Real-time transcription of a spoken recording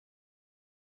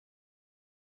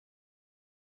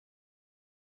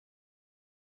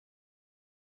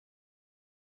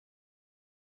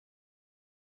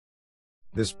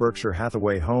This Berkshire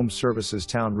Hathaway Home Services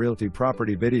Towne Realty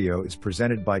property video is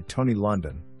presented by Towne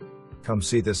London. Come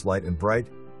see this light and bright,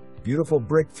 beautiful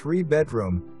brick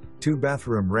 3-bedroom,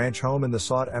 2-bathroom ranch home in the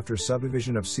sought-after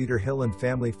subdivision of Cedar Hill in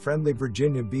family-friendly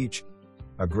Virginia Beach.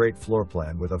 A great floor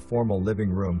plan with a formal living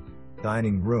room,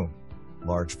 dining room,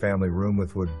 large family room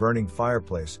with wood-burning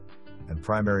fireplace, and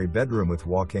primary bedroom with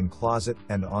walk-in closet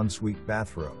and ensuite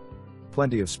bathroom.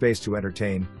 Plenty of space to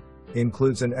entertain.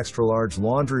 Includes an extra-large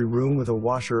laundry room with a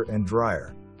washer and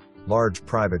dryer. Large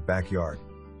private backyard.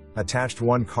 Attached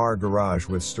 1-car garage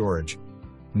with storage.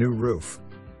 New roof.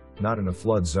 Not in a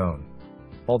flood zone.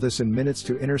 All this in minutes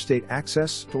to interstate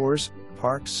access, stores,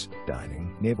 parks,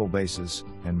 dining, naval bases,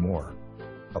 and more.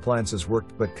 Appliances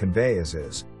worked but convey as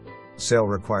is. Sale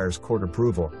requires court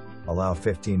approval. Allow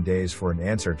 15 days for an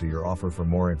answer to your offer. For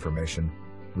more information,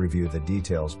 review the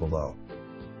details below.